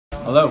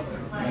Hello,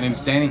 my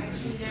name's Danny.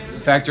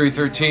 Factory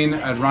 13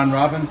 at Ron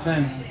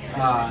Robinson.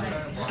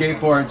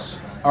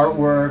 Skateboards,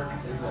 artwork,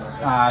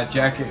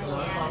 jackets,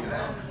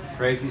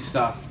 crazy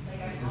stuff.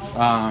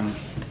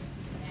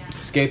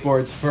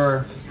 Skateboards,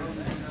 fur,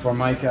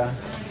 formica,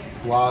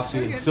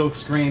 glossy, silk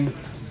screen,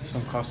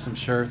 some custom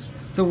shirts.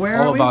 So where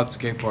are all we? About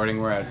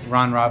skateboarding. We're at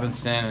Ron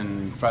Robinson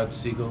and Fred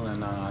Siegel in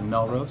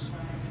Melrose,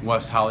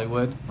 West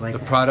Hollywood. The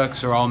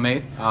products are all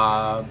made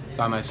by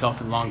myself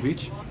in Long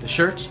Beach. The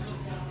shirts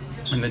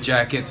and the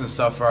jackets and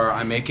stuff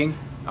I'm making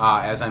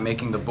as I'm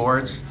making the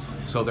boards,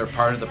 so they're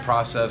part of the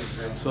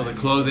process. So the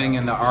clothing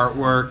and the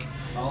artwork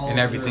and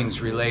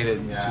everything's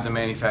related to the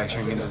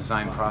manufacturing and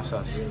design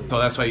process. So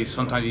that's why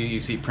sometimes you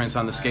see prints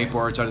on the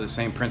skateboards are the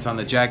same prints on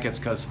the jackets,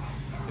 because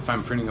if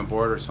I'm printing a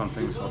board or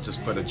something, so I'll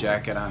just put a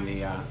jacket on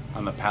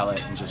the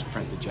pallet and just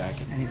print the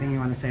jacket. Anything you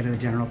want to say to the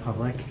general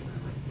public?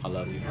 I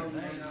love you.